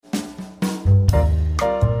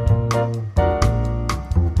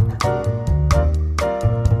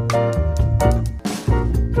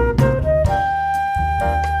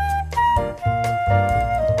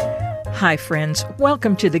Hi, friends.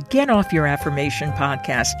 Welcome to the Get Off Your Affirmation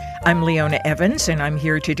podcast. I'm Leona Evans, and I'm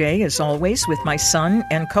here today, as always, with my son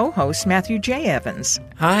and co-host, Matthew J. Evans.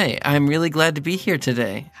 Hi, I'm really glad to be here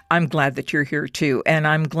today. I'm glad that you're here, too, and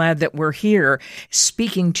I'm glad that we're here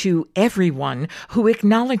speaking to everyone who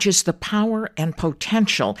acknowledges the power and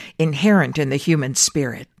potential inherent in the human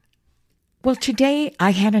spirit. Well, today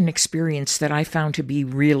I had an experience that I found to be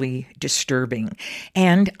really disturbing,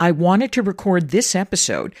 and I wanted to record this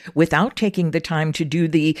episode without taking the time to do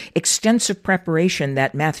the extensive preparation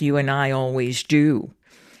that Matthew and I always do.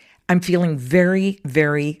 I'm feeling very,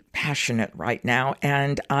 very passionate right now,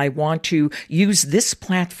 and I want to use this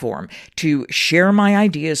platform to share my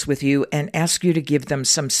ideas with you and ask you to give them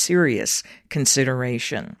some serious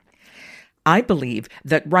consideration. I believe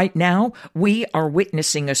that right now we are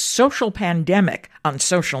witnessing a social pandemic on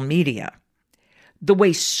social media. The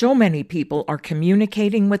way so many people are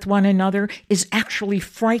communicating with one another is actually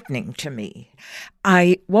frightening to me.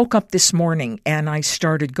 I woke up this morning and I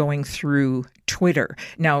started going through Twitter.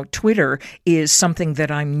 Now, Twitter is something that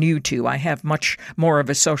I'm new to. I have much more of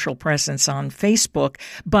a social presence on Facebook,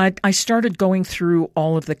 but I started going through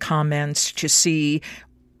all of the comments to see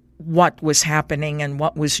what was happening and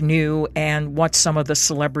what was new and what some of the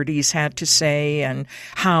celebrities had to say and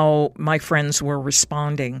how my friends were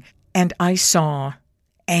responding. And I saw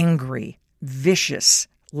angry, vicious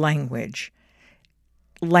language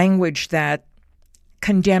that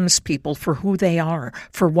condemns people for who they are,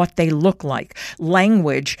 for what they look like,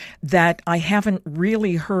 language that I haven't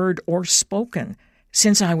really heard or spoken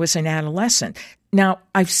since I was an adolescent. Now,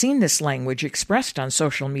 I've seen this language expressed on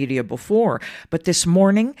social media before, but this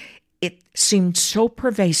morning it seemed so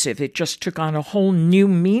pervasive, it just took on a whole new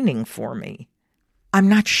meaning for me. I'm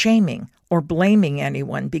not shaming or blaming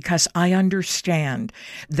anyone because I understand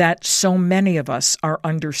that so many of us are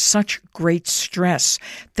under such great stress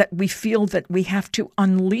that we feel that we have to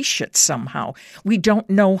unleash it somehow. We don't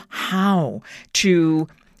know how to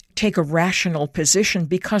take a rational position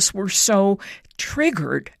because we're so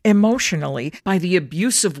triggered emotionally by the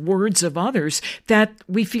abusive words of others that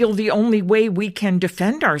we feel the only way we can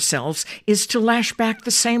defend ourselves is to lash back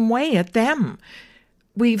the same way at them.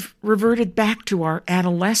 We've reverted back to our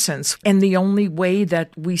adolescence, and the only way that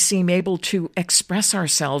we seem able to express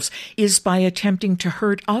ourselves is by attempting to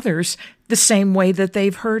hurt others the same way that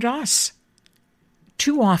they've hurt us.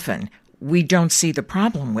 Too often, we don't see the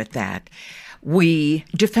problem with that. We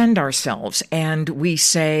defend ourselves and we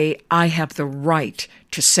say, I have the right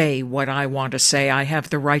to say what I want to say. I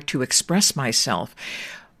have the right to express myself.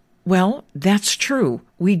 Well, that's true.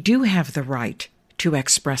 We do have the right to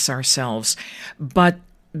express ourselves, but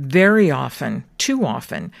very often, too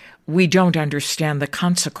often, we don't understand the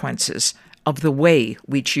consequences of the way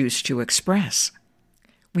we choose to express.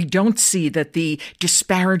 We don't see that the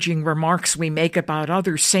disparaging remarks we make about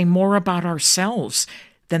others say more about ourselves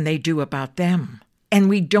than they do about them. And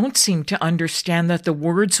we don't seem to understand that the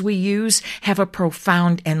words we use have a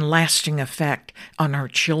profound and lasting effect on our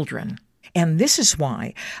children. And this is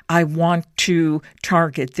why I want to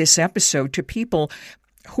target this episode to people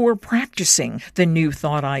who are practicing the new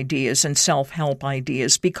thought ideas and self-help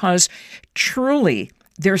ideas, because truly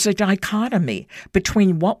there's a dichotomy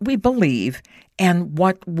between what we believe and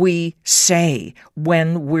what we say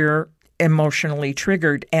when we're emotionally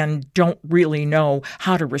triggered and don't really know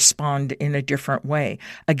how to respond in a different way.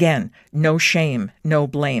 Again, no shame, no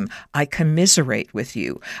blame. I commiserate with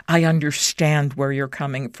you. I understand where you're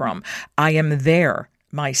coming from. I am there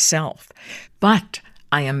myself. But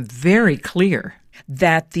I am very clear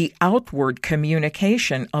that the outward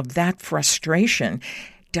communication of that frustration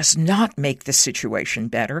does not make the situation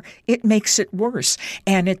better. It makes it worse,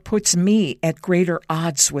 and it puts me at greater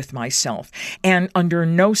odds with myself. And under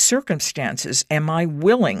no circumstances am I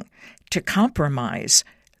willing to compromise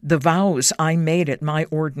the vows I made at my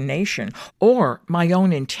ordination or my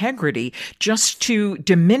own integrity just to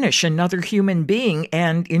diminish another human being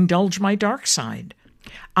and indulge my dark side.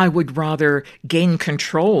 I would rather gain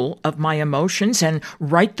control of my emotions and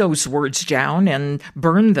write those words down and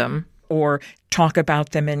burn them, or talk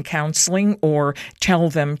about them in counseling, or tell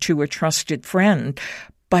them to a trusted friend.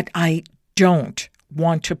 But I don't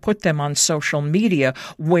want to put them on social media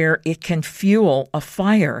where it can fuel a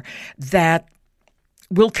fire that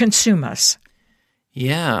will consume us.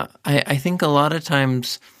 Yeah, I think a lot of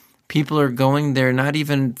times people are going there not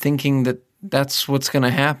even thinking that that's what's going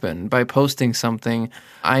to happen by posting something.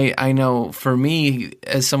 I know for me,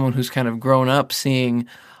 as someone who's kind of grown up seeing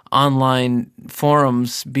online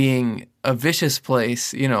forums being a vicious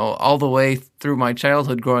place, all the way through my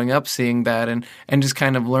childhood growing up, seeing that and just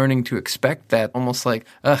kind of learning to expect that, almost like,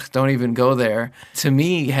 ugh, don't even go there. To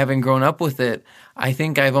me, having grown up with it, I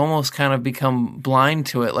think I've almost kind of become blind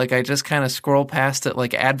to it. Like I just kind of scroll past it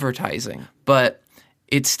like advertising. But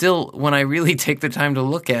it's still, when I really take the time to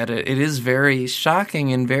look at it, it is very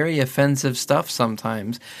shocking and very offensive stuff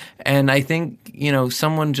sometimes. And I think,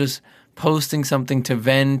 someone just posting something to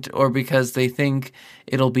vent, or because they think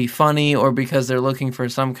it'll be funny, or because they're looking for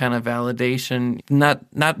some kind of validation,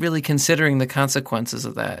 not really considering the consequences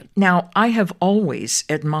of that. Now, I have always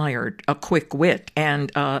admired a quick wit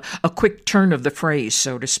and a quick turn of the phrase,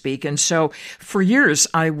 so to speak. And so for years,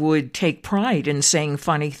 I would take pride in saying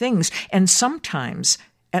funny things, and sometimes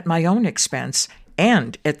at my own expense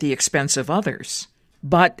and at the expense of others.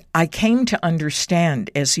 But I came to understand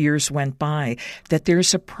as years went by that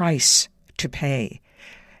there's a price to pay.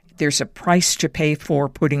 There's a price to pay for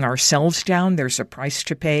putting ourselves down. There's a price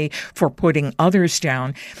to pay for putting others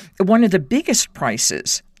down. One of the biggest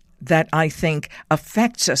prices that I think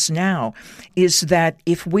affects us now is that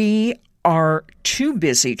if we are too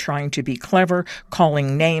busy trying to be clever,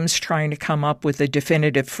 calling names, trying to come up with a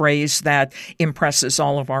definitive phrase that impresses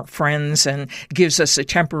all of our friends and gives us a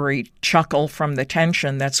temporary chuckle from the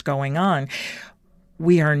tension that's going on,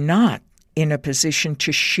 we are not in a position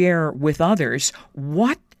to share with others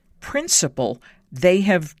what principle they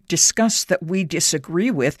have discussed that we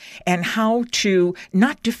disagree with, and how to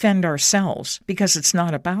not defend ourselves, because it's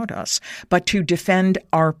not about us, but to defend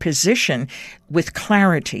our position with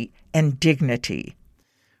clarity and dignity.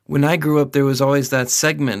 When I grew up, there was always that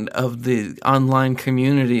segment of the online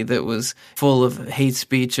community that was full of hate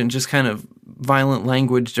speech and just kind of violent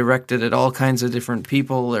language directed at all kinds of different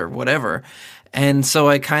people or whatever. And so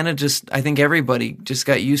I think everybody just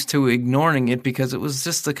got used to ignoring it because it was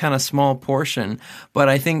just a kind of small portion. But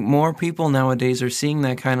I think more people nowadays are seeing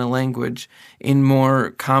that kind of language in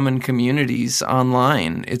more common communities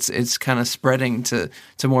online. It's kind of spreading to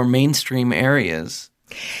more mainstream areas.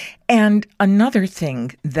 And another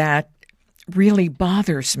thing that really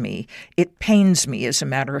bothers me, it pains me as a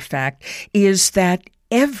matter of fact, is that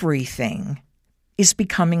everything is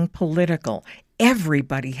becoming political.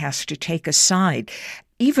 Everybody has to take a side.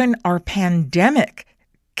 Even our pandemic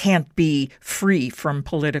can't be free from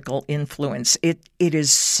political influence. It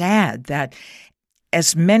is sad that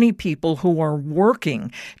as many people who are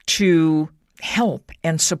working to help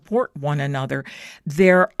and support one another,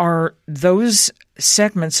 there are those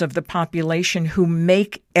segments of the population who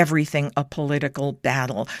make everything a political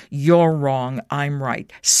battle. You're wrong, I'm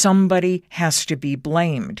right. Somebody has to be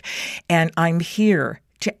blamed. And I'm here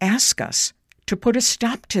to ask us to put a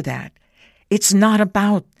stop to that. It's not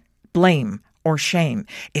about blame or shame.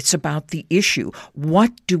 It's about the issue.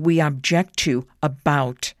 What do we object to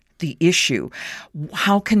about the issue?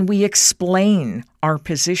 How can we explain our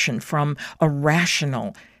position from a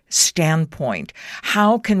rational standpoint?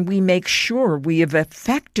 How can we make sure we have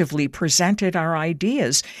effectively presented our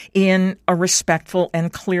ideas in a respectful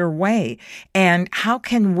and clear way? And how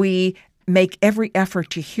can we make every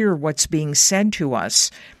effort to hear what's being said to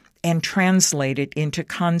us and translate it into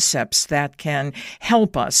concepts that can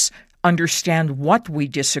help us understand what we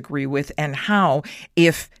disagree with and how,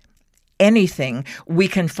 if anything, we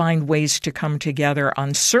can find ways to come together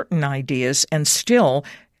on certain ideas and still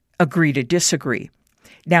agree to disagree.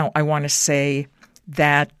 Now, I want to say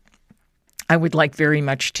that I would like very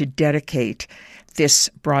much to dedicate this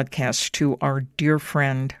broadcast to our dear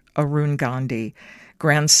friend Arun Gandhi,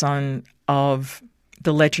 grandson of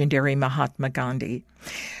the legendary Mahatma Gandhi.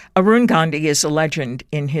 Arun Gandhi is a legend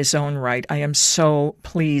in his own right. I am so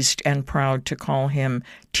pleased and proud to call him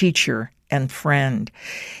teacher and friend.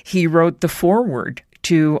 He wrote the foreword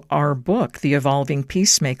to our book, The Evolving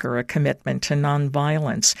Peacemaker, A Commitment to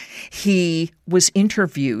Nonviolence. He was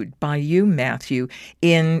interviewed by you, Matthew,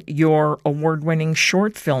 in your award-winning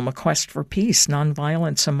short film, A Quest for Peace,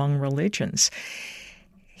 Nonviolence Among Religions.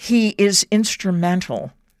 He is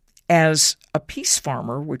instrumental as a peace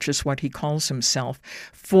farmer, which is what he calls himself,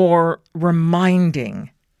 for reminding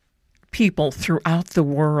people throughout the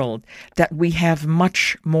world that we have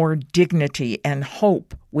much more dignity and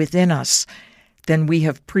hope within us than we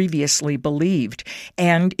have previously believed.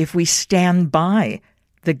 And if we stand by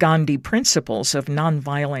the Gandhi principles of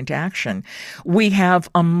nonviolent action, we have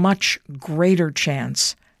a much greater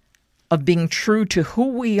chance of being true to who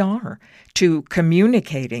we are, to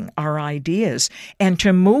communicating our ideas, and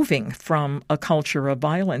to moving from a culture of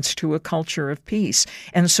violence to a culture of peace.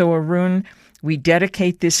 And so, Arun, we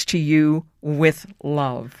dedicate this to you with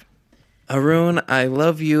love. Arun, I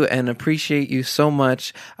love you and appreciate you so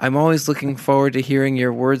much. I'm always looking forward to hearing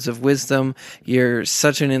your words of wisdom. You're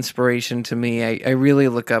such an inspiration to me. I really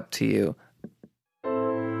look up to you.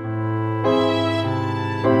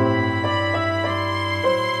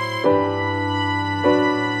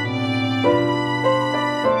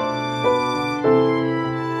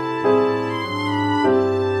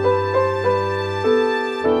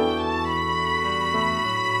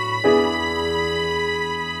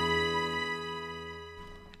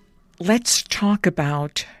 Let's talk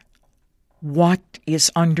about what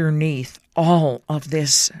is underneath all of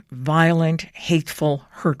this violent, hateful,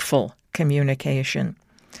 hurtful communication.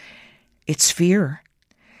 It's fear.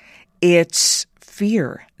 It's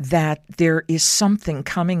fear that there is something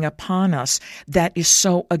coming upon us that is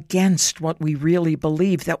so against what we really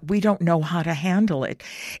believe that we don't know how to handle it.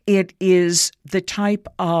 It is the type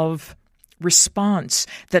of response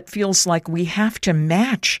that feels like we have to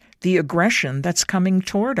match the aggression that's coming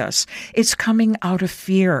toward us. It's coming out of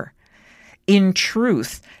fear. In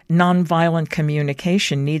truth, nonviolent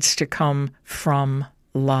communication needs to come from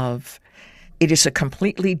love. It is a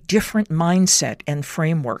completely different mindset and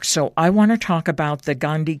framework. So I want to talk about the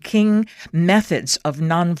Gandhi King methods of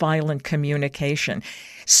nonviolent communication,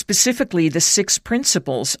 specifically the 6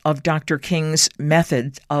 principles of Dr. King's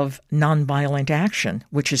method of nonviolent action,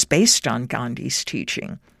 which is based on Gandhi's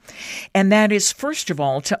teaching. And that is, first of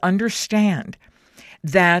all, to understand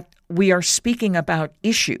that we are speaking about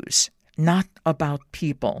issues, not about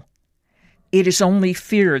people. It is only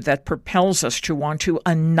fear that propels us to want to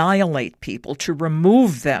annihilate people, to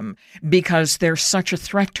remove them, because they're such a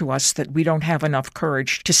threat to us that we don't have enough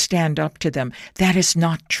courage to stand up to them. That is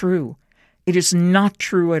not true. It is not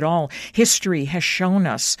true at all. History has shown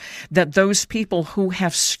us that those people who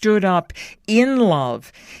have stood up in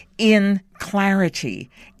love, in clarity,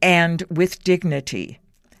 and with dignity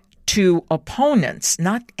to opponents,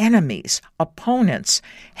 not enemies, opponents,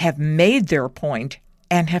 have made their point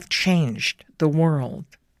and have changed the world.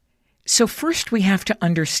 So first we have to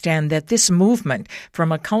understand that this movement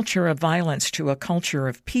from a culture of violence to a culture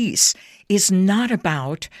of peace is not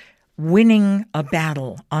about winning a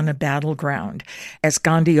battle on a battleground. As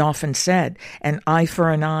Gandhi often said, an eye for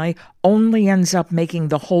an eye only ends up making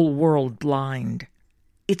the whole world blind.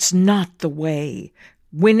 It's not the way.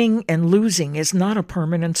 Winning and losing is not a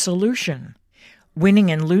permanent solution.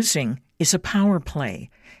 Winning and losing is a power play.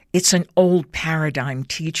 It's an old paradigm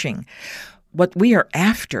teaching. What we are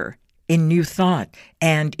after in New Thought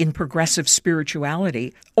and in progressive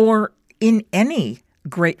spirituality, or in any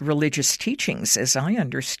great religious teachings, as I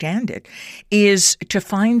understand it, is to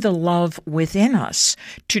find the love within us,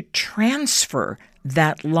 to transfer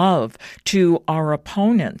that love to our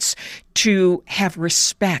opponents, to have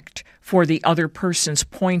respect for the other person's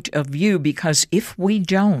point of view, because if we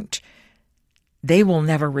don't, they will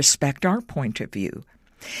never respect our point of view.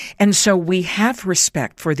 And so we have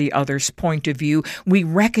respect for the other's point of view. We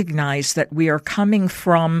recognize that we are coming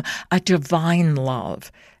from a divine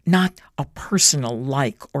love, not a personal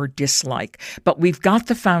like or dislike, but we've got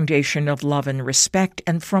the foundation of love and respect,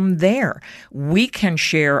 and from there, we can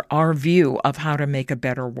share our view of how to make a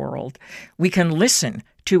better world. We can listen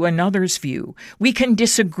to another's view. We can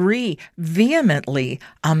disagree vehemently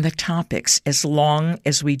on the topics as long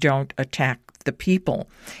as we don't attack the people.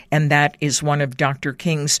 And that is one of Dr.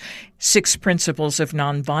 King's 6 principles of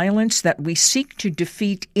nonviolence, that we seek to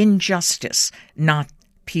defeat injustice, not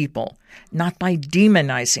people, not by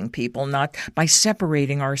demonizing people, not by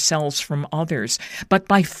separating ourselves from others, but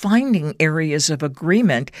by finding areas of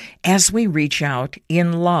agreement as we reach out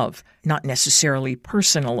in love, not necessarily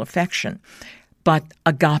personal affection, but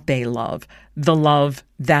agape love, the love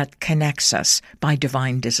that connects us by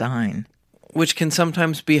divine design. Which can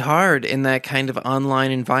sometimes be hard in that kind of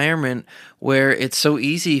online environment where it's so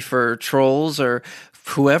easy for trolls or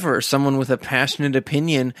whoever, someone with a passionate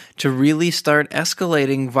opinion, to really start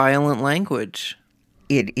escalating violent language.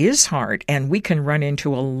 It is hard, and we can run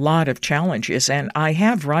into a lot of challenges, and I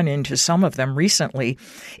have run into some of them recently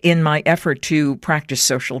in my effort to practice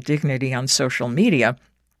social dignity on social media.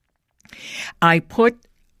 I put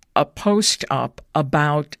a post up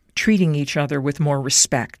about treating each other with more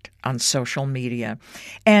respect on social media.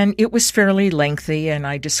 And it was fairly lengthy, and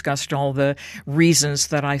I discussed all the reasons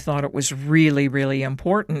that I thought it was really, really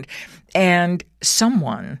important. And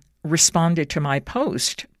someone responded to my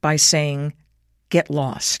post by saying, "Get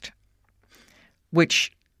lost,"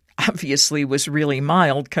 which obviously was really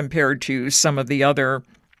mild compared to some of the other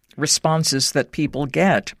responses that people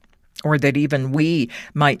get, or that even we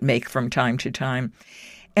might make from time to time.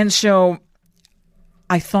 And so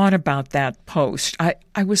I thought about that post.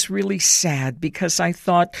 I was really sad because I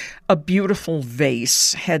thought a beautiful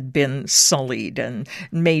vase had been sullied and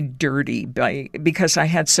made dirty because I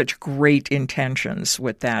had such great intentions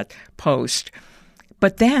with that post.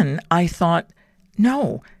 But then I thought,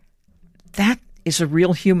 no, that is a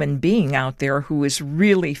real human being out there who is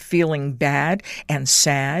really feeling bad and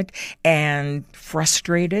sad and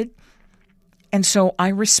frustrated. And so I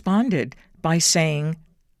responded by saying,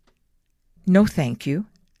 no, thank you.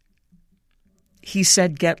 He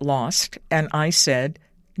said, get lost. And I said,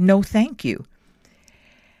 no, thank you.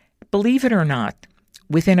 Believe it or not,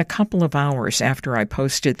 within a couple of hours after I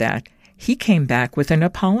posted that, he came back with an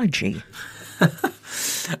apology.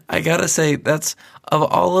 I gotta say, that's of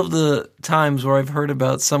all of the times where I've heard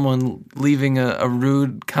about someone leaving a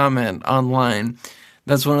rude comment online,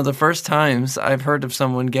 that's one of the first times I've heard of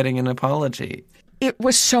someone getting an apology. It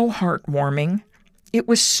was so heartwarming. It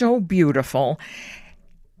was so beautiful.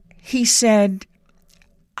 He said,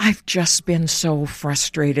 I've just been so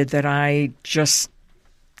frustrated that I just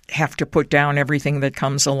have to put down everything that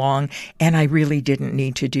comes along, and I really didn't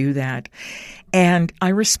need to do that. And I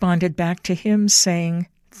responded back to him saying,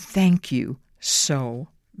 thank you so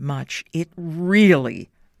much. It really,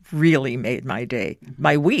 really made my day,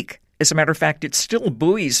 my week. As a matter of fact, it still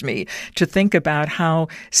buoys me to think about how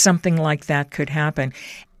something like that could happen.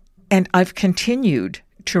 And I've continued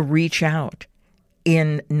to reach out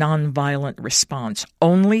in nonviolent response,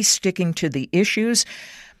 only sticking to the issues,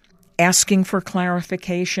 asking for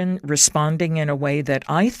clarification, responding in a way that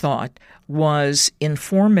I thought was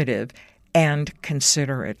informative and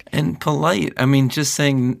considerate. And polite. I mean, just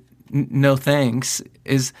saying no thanks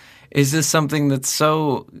is this something that's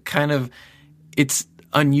so kind of, it's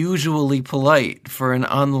unusually polite for an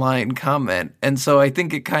online comment. And so I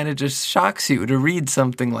think it kind of just shocks you to read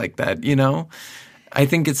something like that, you know? I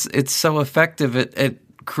think it's so effective at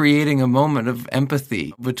creating a moment of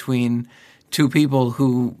empathy between two people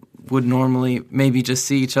who would normally maybe just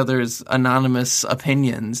see each other's anonymous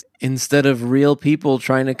opinions instead of real people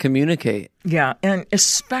trying to communicate. Yeah, and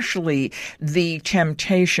especially the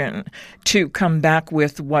temptation to come back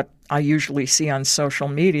with what I usually see on social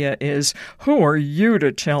media is, who are you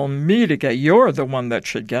to tell me to get? You're the one that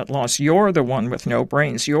should get lost. You're the one with no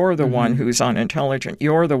brains. You're the one who's unintelligent.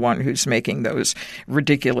 You're the one who's making those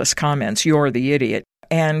ridiculous comments. You're the idiot.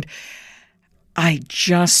 And I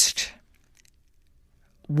just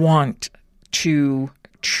want to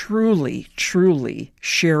truly, truly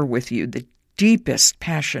share with you the deepest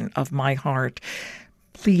passion of my heart.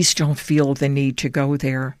 Please don't feel the need to go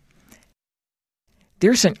there.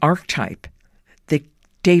 There's an archetype, the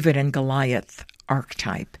David and Goliath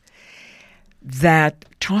archetype, that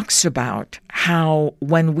talks about how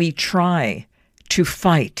when we try to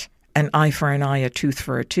fight an eye for an eye, a tooth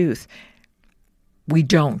for a tooth, we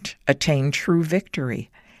don't attain true victory.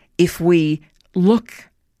 If we look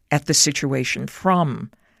at the situation from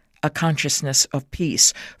a consciousness of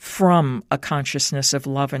peace, from a consciousness of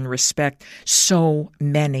love and respect, so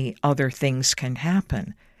many other things can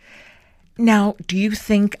happen. Now, do you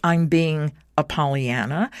think I'm being a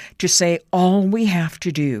Pollyanna to say all we have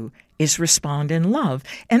to do is respond in love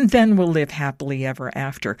and then we'll live happily ever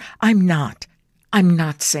after? I'm not. I'm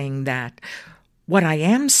not saying that. What I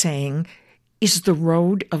am saying is the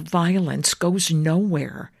road of violence goes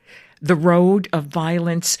nowhere. The road of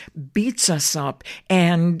violence beats us up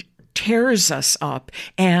and tears us up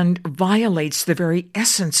and violates the very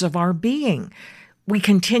essence of our being. We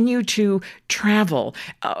continue to travel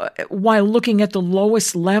while looking at the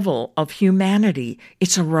lowest level of humanity.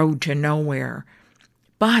 It's a road to nowhere.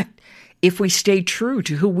 But if we stay true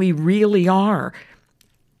to who we really are,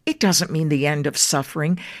 it doesn't mean the end of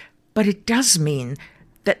suffering, but it does mean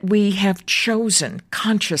that we have chosen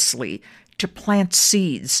consciously to plant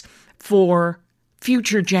seeds for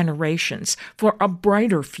future generations, for a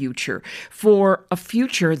brighter future, for a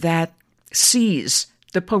future that sees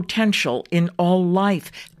the potential in all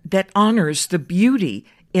life, that honors the beauty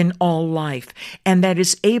in all life, and that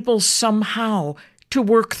is able somehow to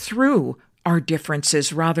work through our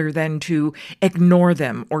differences rather than to ignore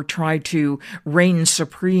them or try to reign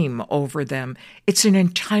supreme over them. It's an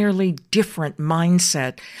entirely different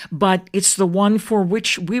mindset, but it's the one for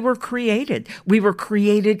which we were created. We were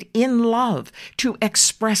created in love, to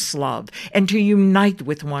express love and to unite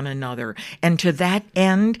with one another. And to that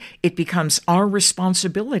end, it becomes our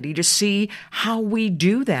responsibility to see how we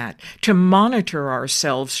do that, to monitor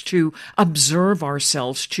ourselves, to observe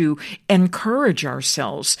ourselves, to encourage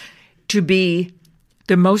ourselves to be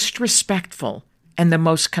the most respectful and the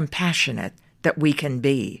most compassionate that we can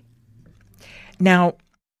be. Now,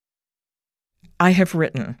 I have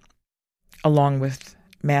written, along with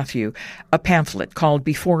Matthew, a pamphlet called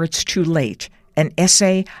Before It's Too Late, an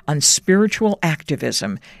essay on spiritual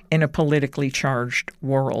activism in a politically charged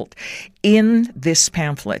world. In this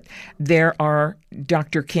pamphlet, there are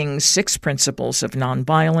Dr. King's 6 principles of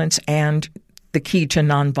nonviolence and the key to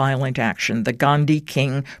nonviolent action, the Gandhi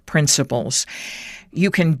King principles. You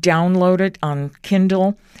can download it on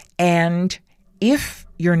Kindle, and if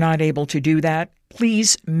you're not able to do that,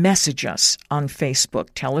 please message us on Facebook.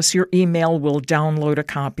 Tell us your email. We'll download a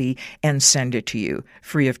copy and send it to you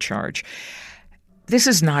free of charge. This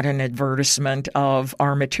is not an advertisement of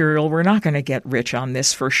our material. We're not going to get rich on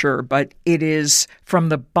this for sure, but it is from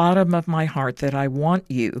the bottom of my heart that I want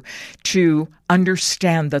you to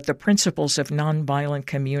understand that the principles of nonviolent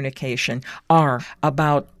communication are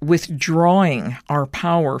about withdrawing our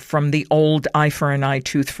power from the old eye for an eye,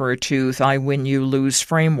 tooth for a tooth, I win, you lose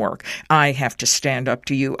framework. I have to stand up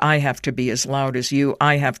to you. I have to be as loud as you.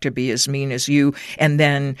 I have to be as mean as you. And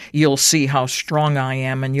then you'll see how strong I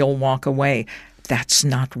am and you'll walk away. That's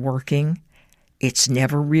not working. It's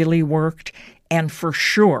never really worked. And for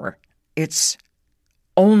sure, it's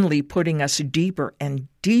only putting us deeper and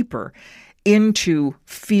deeper into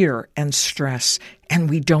fear and stress, and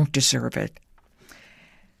we don't deserve it.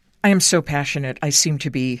 I am so passionate. I seem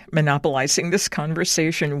to be monopolizing this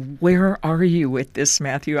conversation. Where are you with this,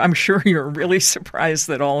 Matthew? I'm sure you're really surprised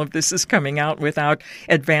that all of this is coming out without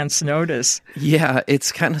advance notice. Yeah,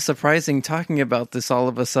 it's kind of surprising talking about this all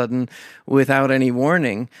of a sudden without any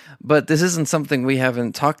warning. But this isn't something we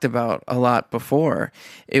haven't talked about a lot before.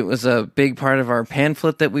 It was a big part of our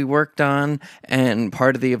pamphlet that we worked on and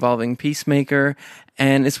part of the Evolving Peacemaker.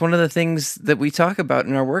 And it's one of the things that we talk about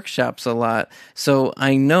in our workshops a lot. So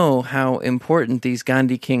I know how important these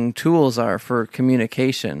Gandhi King tools are for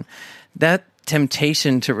communication. That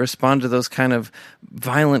temptation to respond to those kind of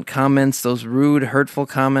violent comments, those rude, hurtful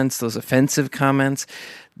comments, those offensive comments,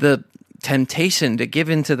 the temptation to give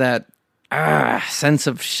into that sense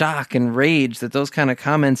of shock and rage that those kind of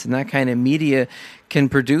comments and that kind of media can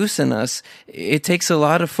produce in us, it takes a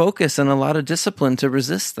lot of focus and a lot of discipline to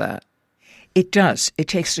resist that. It does. It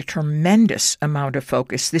takes a tremendous amount of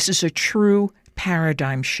focus. This is a true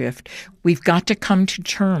paradigm shift. We've got to come to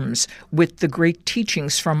terms with the great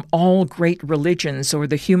teachings from all great religions or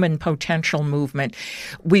the human potential movement.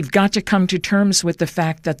 We've got to come to terms with the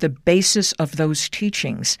fact that the basis of those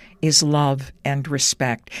teachings is love and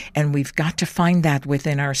respect. And we've got to find that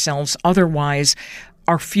within ourselves. Otherwise,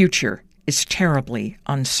 our future is terribly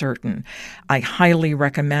uncertain. I highly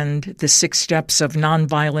recommend the 6 Steps of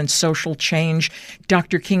Nonviolent Social Change.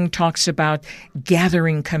 Dr. King talks about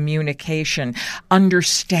gathering communication,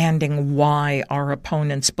 understanding why our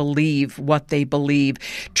opponents believe what they believe,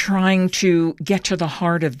 trying to get to the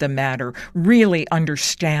heart of the matter, really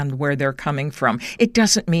understand where they're coming from. It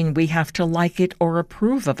doesn't mean we have to like it or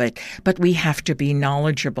approve of it, but we have to be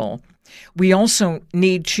knowledgeable. We also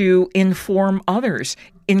need to inform others,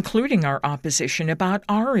 including our opposition, about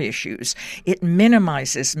our issues. It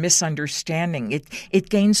minimizes misunderstanding. It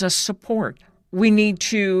gains us support. We need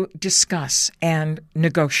to discuss and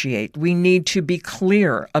negotiate. We need to be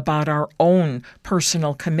clear about our own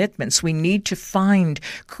personal commitments. We need to find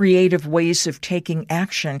creative ways of taking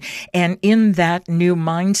action. And in that new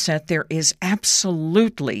mindset, there is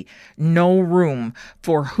absolutely no room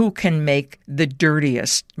for who can make the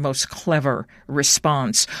dirtiest, most clever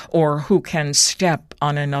response or who can step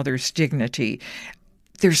on another's dignity.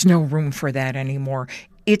 There's no room for that anymore.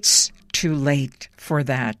 It's too late for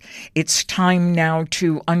that. It's time now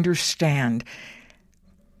to understand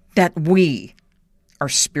that we are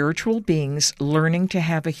spiritual beings learning to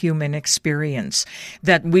have a human experience,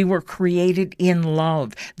 that we were created in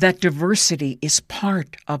love, that diversity is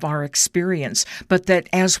part of our experience, but that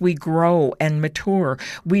as we grow and mature,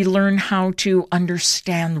 we learn how to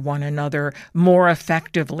understand one another more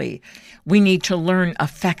effectively. We need to learn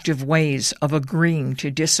effective ways of agreeing to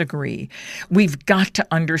disagree. We've got to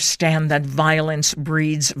understand that violence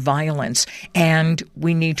breeds violence, and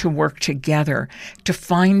we need to work together to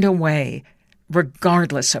find a way.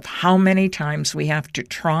 Regardless of how many times we have to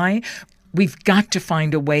try, we've got to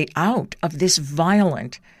find a way out of this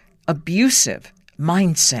violent, abusive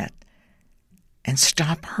mindset and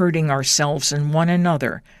stop hurting ourselves and one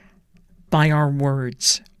another by our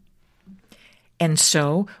words. And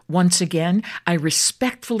so, once again, I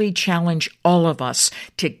respectfully challenge all of us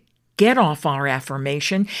to get off our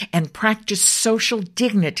affirmation and practice social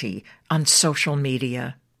dignity on social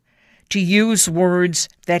media, to use words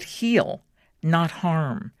that heal, not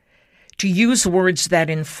harm, to use words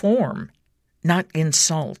that inform, not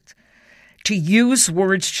insult, to use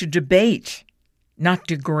words to debate, not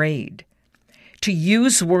degrade, to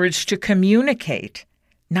use words to communicate,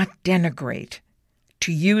 not denigrate,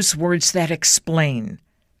 to use words that explain,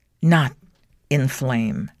 not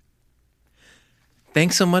inflame.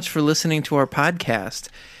 Thanks so much for listening to our podcast.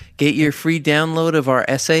 Get your free download of our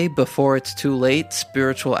essay, Before It's Too Late,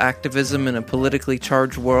 Spiritual Activism in a Politically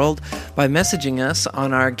Charged World, by messaging us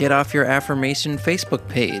on our Get Off Your Affirmation Facebook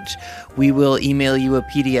page. We will email you a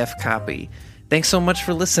PDF copy. Thanks so much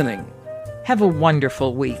for listening. Have a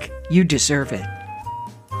wonderful week. You deserve it.